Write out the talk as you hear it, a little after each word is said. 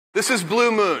This is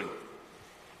Blue Moon.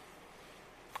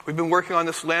 We've been working on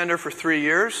this lander for 3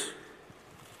 years.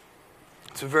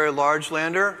 It's a very large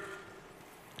lander.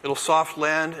 It'll soft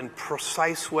land in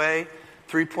precise way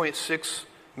 3.6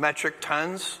 metric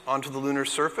tons onto the lunar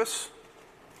surface.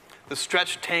 The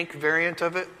stretch tank variant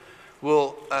of it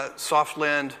will soft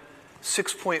land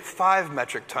 6.5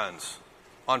 metric tons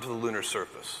onto the lunar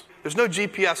surface. There's no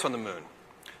GPS on the moon.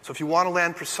 So if you want to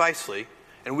land precisely,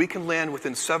 and we can land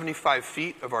within 75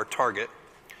 feet of our target,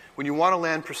 when you want to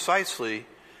land precisely,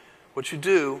 what you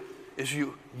do is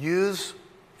you use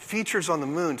features on the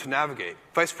moon to navigate.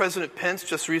 Vice President Pence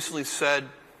just recently said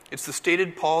it's the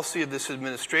stated policy of this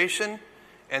administration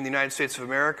and the United States of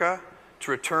America to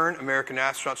return American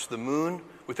astronauts to the moon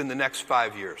within the next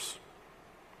 5 years.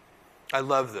 I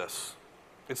love this.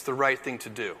 It's the right thing to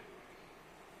do.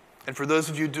 And for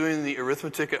those of you doing the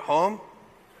arithmetic at home,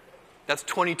 that's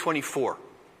 2024.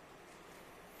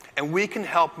 And we can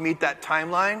help meet that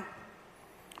timeline,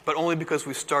 but only because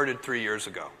we started 3 years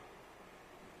ago.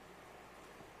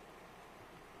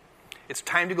 It's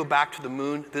time to go back to the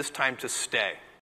moon, this time to stay.